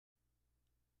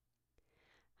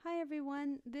Hi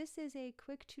everyone, this is a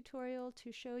quick tutorial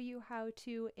to show you how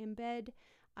to embed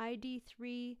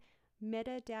ID3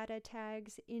 metadata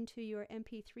tags into your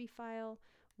MP3 file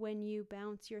when you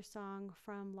bounce your song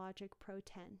from Logic Pro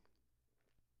 10.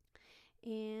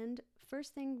 And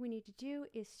first thing we need to do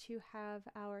is to have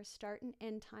our start and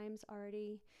end times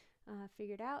already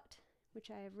figured out, which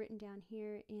I have written down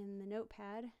here in the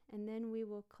notepad, and then we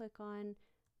will click on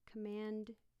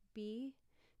Command B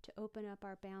to open up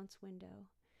our bounce window.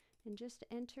 And just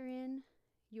enter in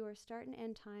your start and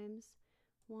end times,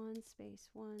 1 space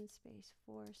 1 space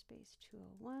 4 space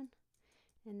 201,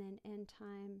 and then end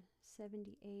time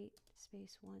 78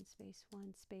 space 1 space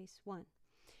 1 space 1.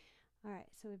 All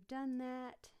right, so we've done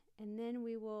that, and then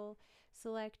we will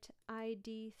select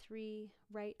ID3,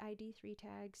 write ID3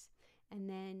 tags, and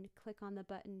then click on the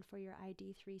button for your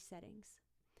ID3 settings.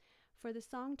 For the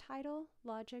song title,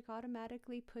 Logic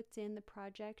automatically puts in the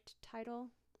project title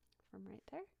from right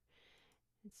there.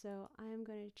 And so I'm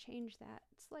going to change that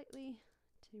slightly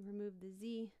to remove the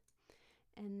Z.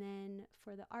 And then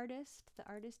for the artist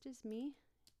is me.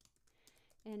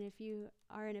 And if you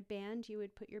are in a band, you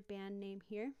would put your band name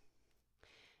here.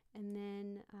 And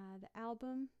then the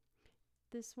album,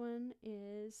 this one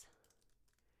is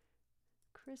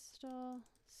Crystal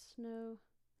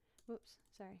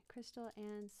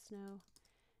and Snow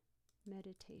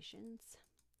Meditations.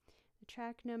 The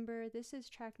track number, this is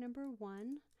track number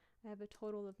 1. I have a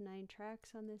total of 9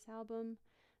 tracks on this album.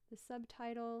 The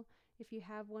subtitle, if you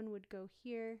have one, would go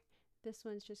here. This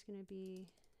one's just going to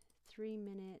be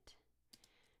 3-minute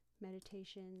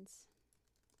meditations.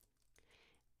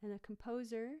 And the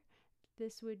composer,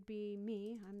 this would be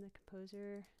me. I'm the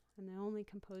composer. I'm the only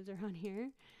composer on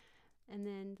here. And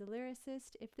then the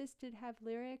lyricist, if this did have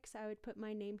lyrics, I would put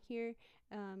my name here.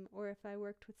 Or if I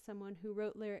worked with someone who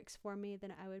wrote lyrics for me,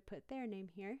 then I would put their name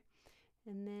here.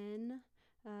 And then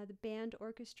the band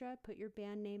orchestra, put your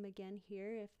band name again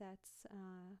here if that's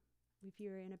if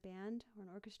you're in a band or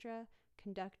an orchestra.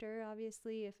 Conductor,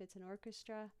 obviously, if it's an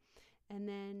orchestra. And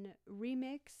then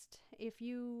remixed, if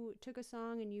you took a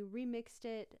song and you remixed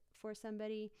it for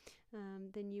somebody,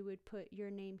 then you would put your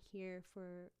name here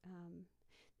for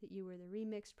that you were the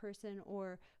remixed person,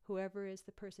 or whoever is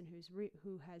the person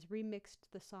who has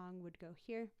remixed the song would go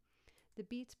here. The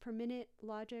beats per minute,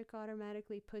 Logic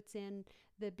automatically puts in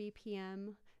the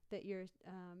BPM that your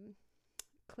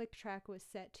click track was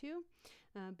set to.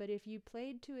 But if you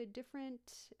played to a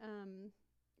different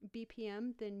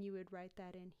BPM, then you would write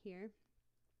that in here.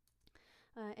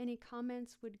 Any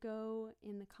comments would go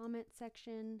in the comment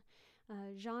section.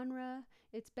 Genre,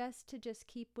 it's best to just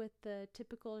keep with the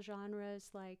typical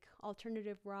genres like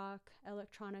alternative rock,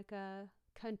 electronica,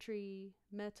 country,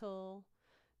 metal,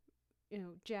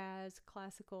 jazz,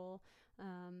 classical.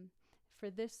 For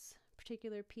this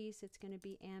particular piece, it's going to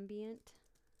be ambient.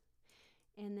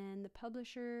 And then the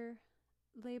publisher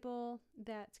label,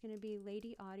 that's going to be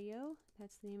Lady Audio.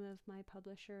 That's the name of my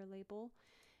publisher label.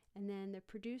 And then the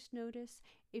produce notice,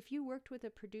 if you worked with a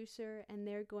producer and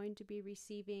they're going to be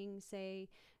receiving, say,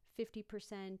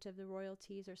 50% of the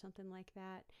royalties or something like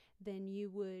that, then you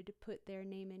would put their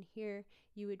name in here.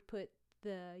 You would put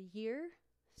the year,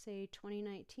 say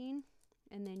 2019,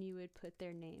 and then you would put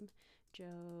their name,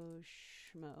 Joe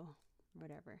Schmo,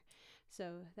 whatever.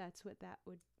 So that's what that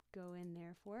would go in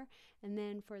there for. And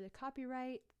then for the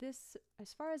copyright, this,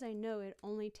 as far as I know, it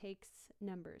only takes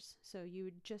numbers. So you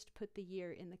would just put the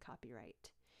year in the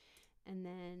copyright. And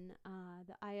then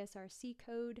the ISRC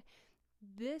code,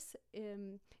 this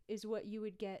is what you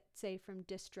would get, say, from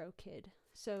DistroKid.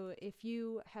 So if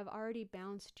you have already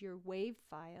bounced your WAV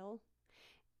file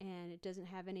and it doesn't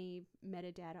have any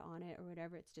metadata on it or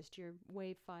whatever, it's just your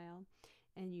WAV file,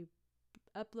 and you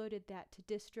uploaded that to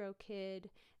DistroKid,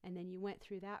 and then you went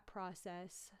through that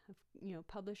process of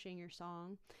publishing your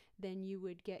song, then you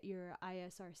would get your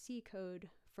ISRC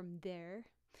code from there.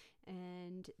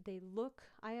 And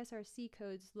ISRC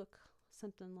codes look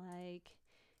something like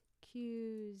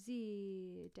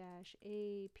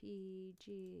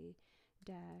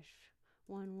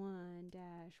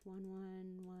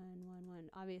QZ-APG-11-11111.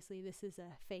 Obviously this is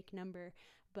a fake number,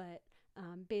 but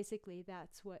basically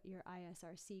that's what your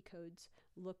ISRC codes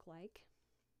look like.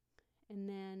 And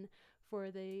then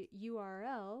for the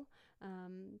URL,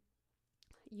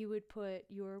 you would put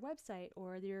your website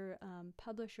or your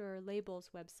publisher or label's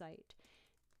website,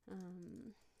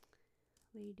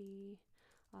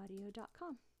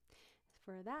 ladyaudio.com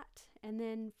for that. And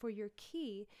then for your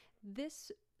key,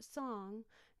 this song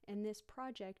and this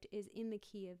project is in the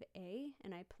key of A,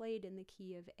 and I played in the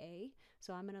key of A,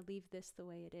 so I'm going to leave this the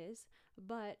way it is.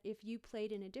 But if you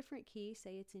played in a different key,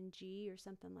 say it's in G or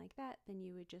something like that, then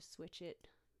you would just switch it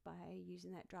by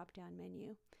using that drop down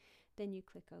menu. Then you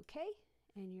click OK,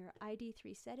 and your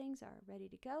ID3 settings are ready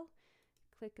to go.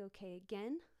 Click OK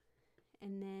again,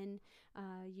 and then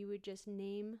you would just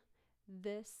name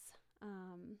this,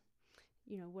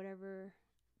 whatever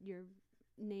your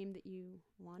name that you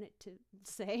want it to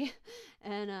say.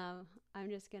 And I'm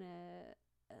just gonna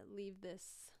leave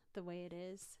this the way it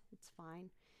is. It's fine.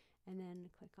 And then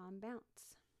click on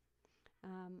bounce.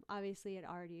 Obviously it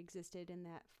already existed in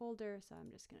that folder, so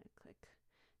I'm just gonna click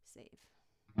save.